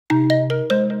The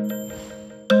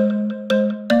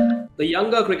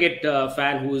younger cricket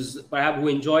fan who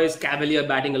enjoys cavalier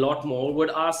batting a lot more would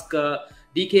ask,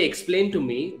 DK, explain to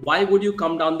me, why would you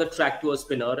come down the track to a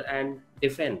spinner and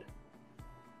defend?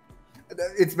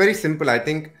 It's very simple. I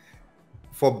think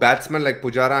for batsmen like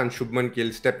Pujara and Shubman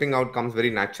Gill, stepping out comes very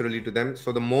naturally to them.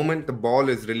 So the moment the ball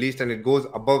is released and it goes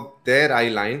above their eye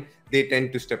line, they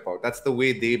tend to step out. That's the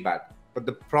way they bat. But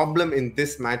the problem in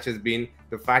this match has been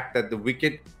the fact that the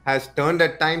wicket has turned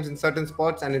at times in certain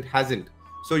spots and it hasn't.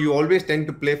 So you always tend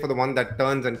to play for the one that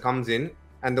turns and comes in,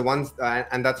 and the ones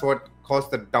and that's what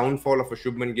caused the downfall of a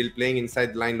Shubman Gill, playing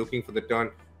inside the line looking for the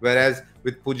turn. Whereas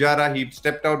with Pujara, he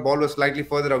stepped out, ball was slightly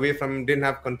further away from him, didn't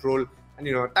have control,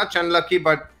 and touch unlucky,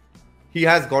 but he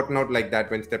has gotten out like that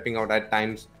when stepping out at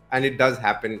times, and it does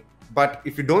happen. But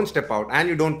if you don't step out and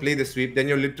you don't play the sweep, then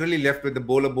you're literally left with the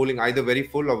bowler bowling either very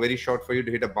full or very short for you to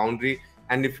hit a boundary.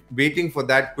 And if waiting for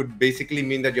that could basically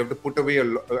mean that you have to put away,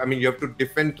 you have to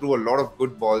defend through a lot of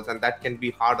good balls, and that can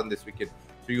be hard on this wicket.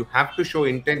 So you have to show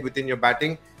intent within your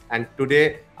batting. And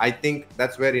today, I think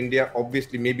that's where India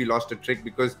obviously maybe lost a trick,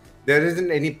 because there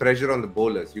isn't any pressure on the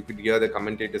bowlers. You could hear the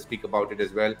commentators speak about it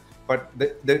as well. But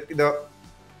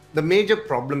the major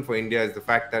problem for India is the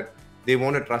fact that they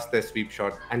want to trust their sweep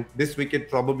shot. And this wicket,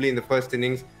 probably in the first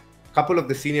innings, a couple of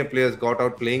the senior players got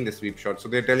out playing the sweep shot. So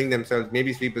they're telling themselves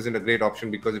maybe sweep isn't a great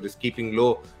option because it is keeping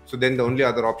low. So then the only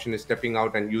other option is stepping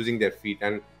out and using their feet.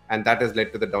 And that has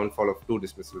led to the downfall of 2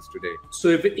 dismissals today. So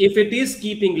if it is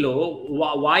keeping low,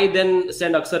 why then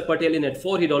send Akshar Patel in at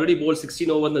 4? He'd already bowled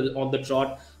 16 overs on the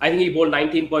trot. I think he bowled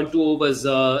 19.2 overs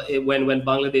when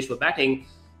Bangladesh were batting.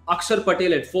 Akshar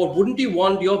Patel at 4. Wouldn't you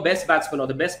want your best batsman or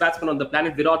the best batsman on the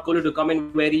planet, Virat Kohli, to come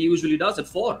in where he usually does at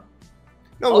 4?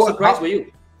 No, how surprised were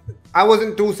you? I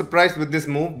wasn't too surprised with this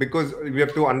move, because we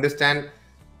have to understand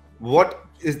what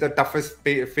is the toughest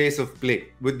phase of play.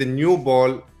 With the new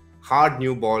ball, hard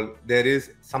new ball, there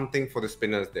is something for the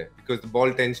spinners there, because the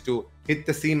ball tends to hit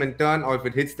the seam and turn, or if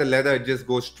it hits the leather, it just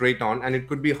goes straight on. And it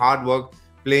could be hard work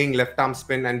playing left arm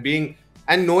spin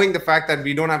and knowing the fact that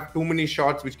we don't have too many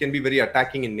shots which can be very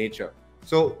attacking in nature.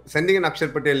 So sending an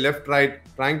Akshar Patel left, right,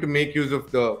 trying to make use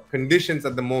of the conditions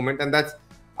at the moment, and that's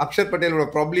Akshar Patel would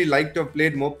have probably liked to have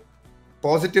played more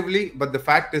positively, but the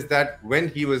fact is that when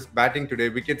he was batting today,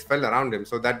 wickets fell around him,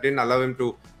 so that didn't allow him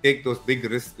to take those big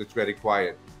risks which were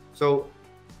required. So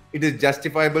it is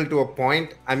justifiable to a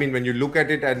point. I mean, when you look at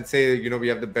it and say, we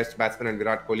have the best batsman and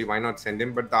Virat Kohli, why not send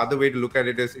him? But the other way to look at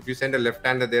it is, if you send a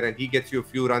left-hander there and he gets you a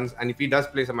few runs, and if he does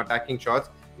play some attacking shots,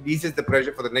 it eases the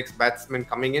pressure for the next batsman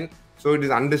coming in. So it is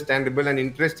understandable. And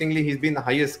interestingly, he's been the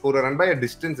highest scorer, and by a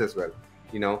distance as well,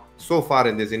 so far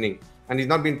in this inning. And he's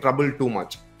not been troubled too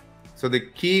much. So the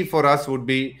key for us would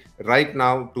be right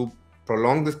now to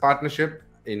prolong this partnership.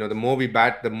 The more we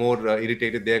bat, the more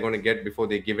irritated they're going to get before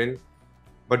they give in.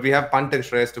 But we have Pant and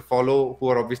Shreyas to follow, who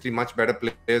are obviously much better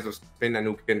players of spin and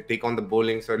who can take on the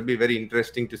bowling. So it'll be very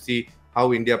interesting to see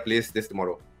how India plays this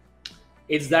tomorrow.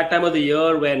 It's that time of the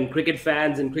year when cricket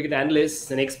fans and cricket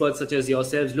analysts and experts such as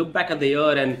yourselves look back at the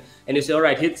year and you say, all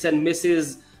right, hits and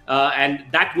misses, and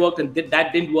that worked and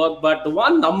that didn't work. But the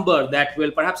one number that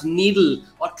will perhaps needle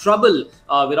or trouble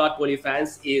Virat Kohli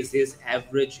fans is his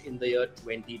average in the year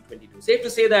 2022. Safe to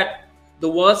say that the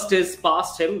worst is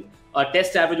past him. A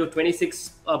test average of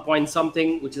 26 point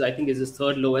something, which I think is his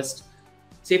third lowest.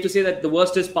 Safe to say that the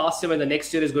worst is past him, and the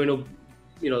next year is going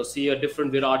to, see a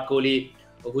different Virat Kohli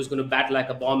who's going to bat like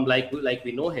a bomb, like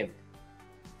we know him.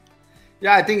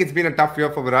 Yeah, I think it's been a tough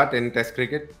year for Virat in Test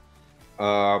cricket.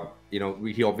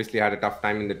 He obviously had a tough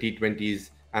time in the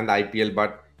T20s and the IPL,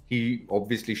 but he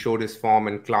obviously showed his form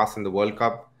and class in the World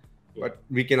Cup. But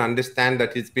we can understand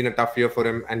that it's been a tough year for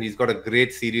him, and he's got a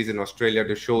great series in Australia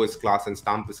to show his class and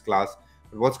stamp his class.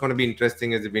 But what's going to be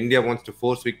interesting is, if India wants to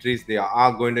force victories, they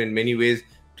are going to, in many ways,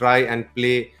 try and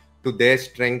play to their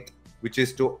strength, which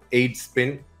is to aid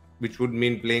spin, which would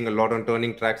mean playing a lot on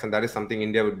turning tracks. And that is something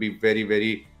India would be very,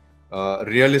 very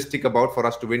realistic about for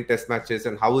us to win test matches.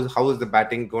 And how is the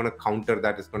batting going to counter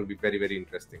that is going to be very, very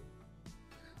interesting.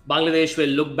 Bangladesh will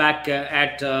look back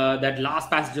at that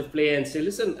last passage of play and say,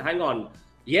 listen, hang on.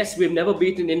 Yes, we've never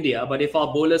beaten India, but if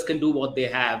our bowlers can do what they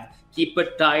have, keep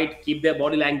it tight, keep their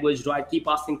body language right, keep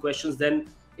asking questions, then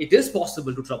it is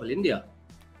possible to trouble India.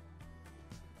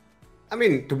 I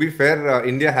mean, to be fair,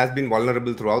 India has been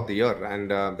vulnerable throughout the year,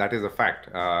 and that is a fact.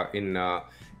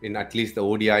 In at least the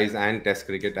ODIs and Test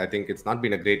cricket, I think it's not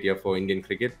been a great year for Indian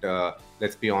cricket.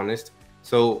 Let's be honest.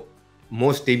 So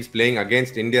most teams playing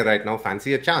against India right now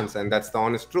fancy a chance, and that's the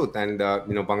honest truth. And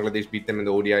Bangladesh beat them in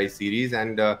the ODI series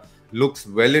and looks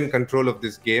well in control of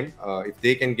this game. If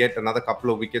they can get another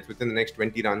couple of wickets within the next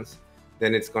 20 runs,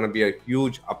 then it's going to be a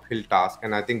huge uphill task.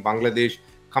 And I think Bangladesh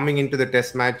coming into the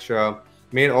test match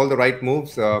made all the right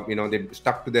moves. They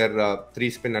stuck to their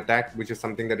 3-spin attack, which is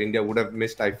something that India would have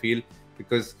missed, I feel,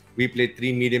 because we played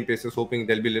 3 medium pacers, hoping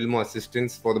there'll be a little more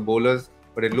assistance for the bowlers.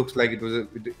 But it looks like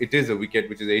it is a wicket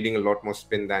which is aiding a lot more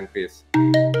spin than pace.